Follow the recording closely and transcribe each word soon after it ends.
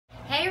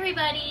Hey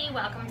everybody,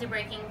 welcome to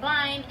Breaking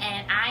Blind,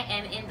 and I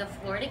am in the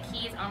Florida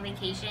Keys on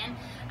vacation.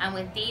 I'm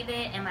with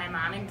David and my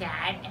mom and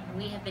dad, and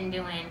we have been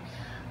doing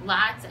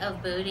lots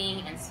of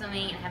boating and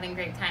swimming and having a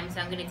great time, so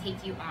I'm going to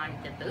take you on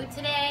the boat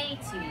today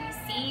to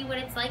see what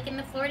it's like in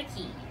the Florida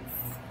Keys.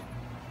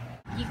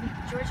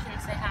 George can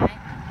say hi.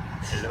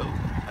 Hello.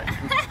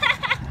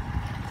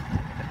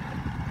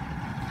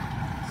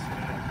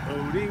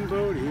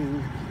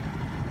 Boating.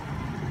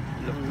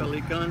 Look,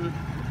 pelican.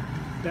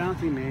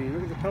 Bounty man,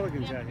 look at the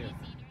pelicans out here.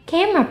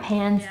 Camera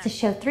pans to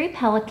show 3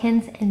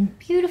 pelicans and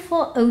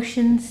beautiful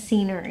ocean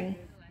scenery.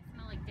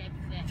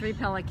 3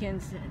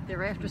 pelicans.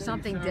 They're after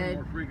something dead.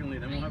 More frequently,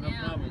 then we'll have a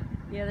problem.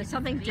 Yeah, there's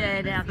something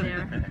dead out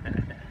there.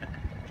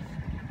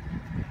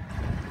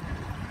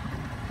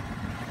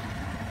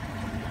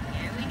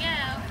 Here we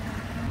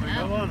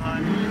go. Go on,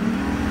 hon.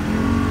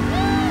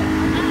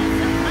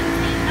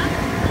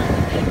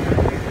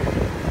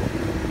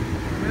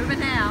 Moving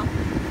now.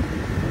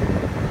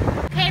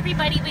 Okay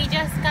everybody, we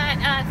just got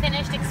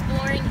finished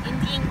exploring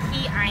Indian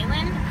Key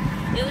Island.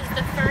 It was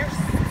the first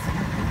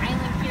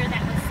island here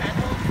that was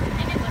settled,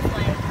 and it was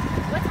like,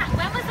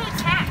 when was it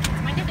attacked?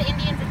 When did the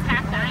Indians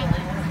attack the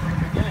island?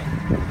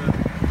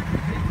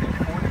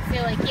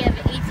 So like, yeah,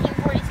 the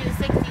 1842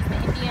 60s, the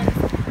Indians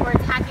were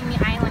attacking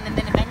the island, and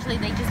then eventually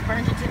they just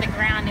burned it to the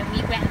ground, and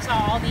we went and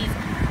saw all these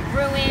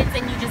ruins,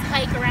 and you just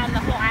hike around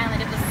the whole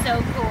island. It was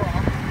so cool.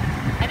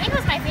 I think it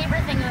was my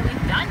favorite thing that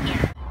we've done here.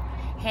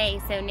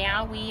 Hey, so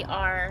now we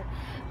are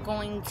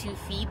going to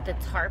feed the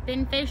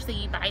tarpin fish. So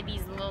you buy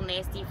these little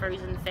nasty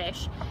frozen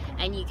fish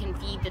and you can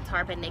feed the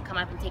tarpin. They come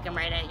up and take them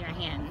right out of your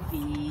hand.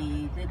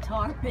 Feed the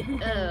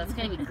tarpin. Ugh, it's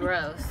gonna be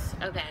gross.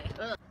 Okay.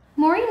 Ugh.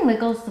 Maureen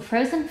wiggles the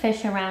frozen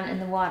fish around in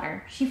the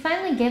water. She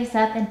finally gives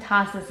up and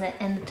tosses it,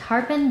 and the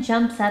tarpin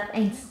jumps up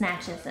and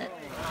snatches it.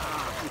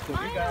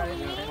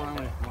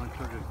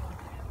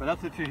 But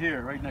that's what you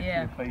hear right next to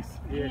your face.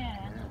 Yeah.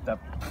 That.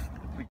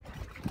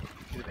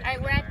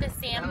 Alright, we're at the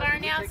sandbar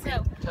now,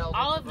 so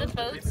all of the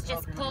boats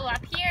just pull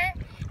up here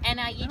and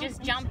you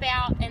just jump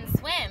out and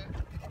swim.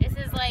 This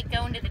is like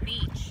going to the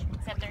beach,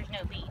 except there's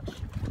no beach.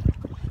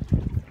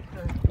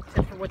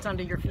 Except for what's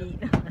under your feet.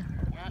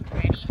 Yep,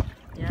 ready?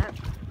 Yep.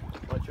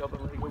 Watch out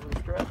and let go of the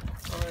strap.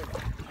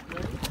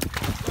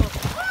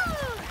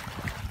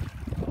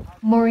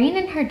 Alright. Maureen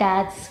and her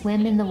dad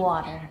swim in the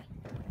water.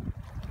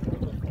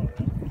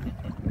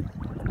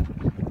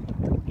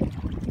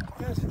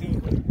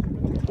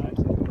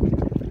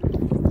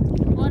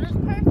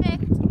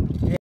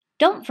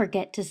 Don't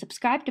forget to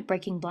subscribe to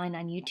Breaking Blind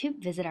on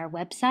YouTube, visit our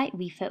website,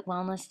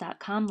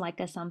 wefitwellness.com, like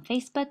us on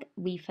Facebook,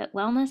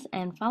 WeFitWellness,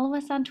 and follow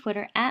us on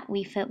Twitter at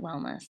WeFitWellness.